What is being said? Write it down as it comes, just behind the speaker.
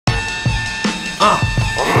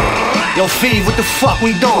Yo, Fev, what the fuck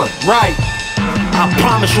we doing? Right. I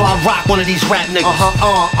promise you I'll rock one of these rap niggas.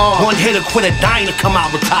 One hitter quitter, dying to come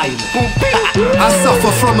out retirement. I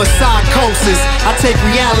suffer from a psychosis. I take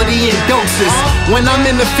reality in doses. When I'm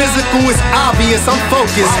in the physical, it's obvious I'm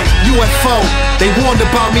focused. UFO, they warned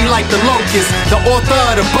about me like the locust. The author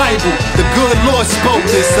of the Bible, the good Lord spoke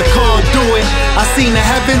this. I can't do it. I seen the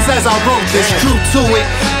heavens as I wrote this. True to it.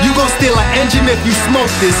 You gon' steal an engine if you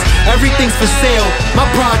smoke this. Everything's for sale. My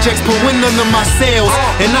projects put wind under my sails,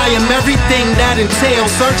 and I am everything that entails.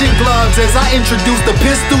 Surgeon gloves as I introduce the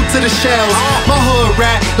pistol to the shells. My hood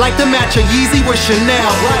rat like the match of Yeezy with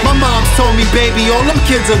Chanel. My mom's told me, baby, all them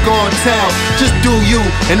kids are gon' tell. Just do you,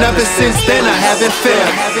 and ever since then I haven't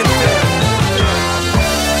failed.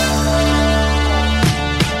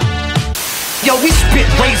 Yo, we spit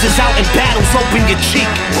razors out in battles, open your cheek.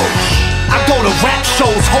 I go to rap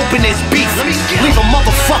shows hoping there's beef. Leave a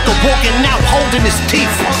motherfucker walking out holding his teeth.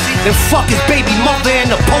 And fuck his baby mother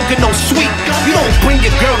and the poker no sweet. You don't bring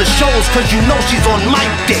your girl to shows cause you know she's on my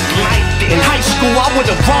dick. In high school I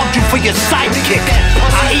would've robbed you for your sidekick.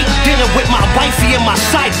 I eat dinner with my wifey and my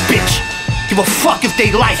side bitch. Give a fuck if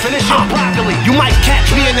they like. Finish your broccoli. You might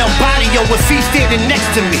catch me in El Barrio with Fee standing next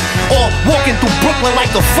to me, or walking through Brooklyn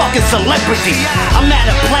like a fucking celebrity. I'm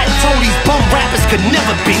at a plateau these bum rappers could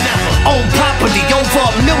never be. Own property over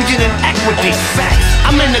 $1 million in equity.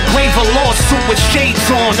 I'm in the grave of lawsuit with shades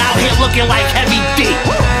on, out here looking like Heavy D.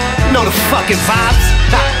 Know the fucking vibes.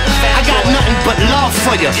 I got nothing but love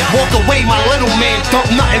for you. Walk away, my little man, dump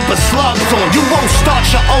nothing but slugs on. You won't start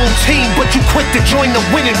your own team, but you quick to join the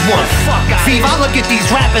winning one. Fev, I look at these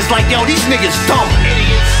rappers like, yo, these niggas dumb.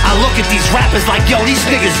 I look at these rappers like, yo, these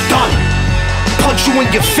niggas done. Punch you in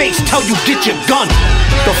your face, tell you get your gun.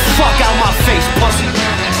 The fuck out my face, pussy.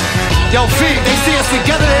 Yo, Fev, they see us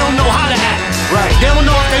together, they don't know how to act. Right. They don't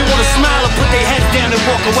know if they wanna smile or put their heads down and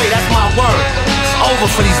walk away. That's my word. It's over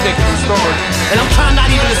for these niggas. And I'm trying not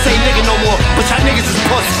even to say nigga no more, but y'all niggas is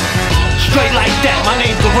pussy. Straight like that, my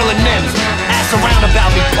name's Gorilla NEMS. Ask around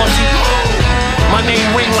about me, pussy. My name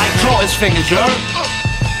ring like Jordan's fingers, you heard?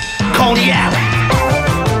 Coney Allen.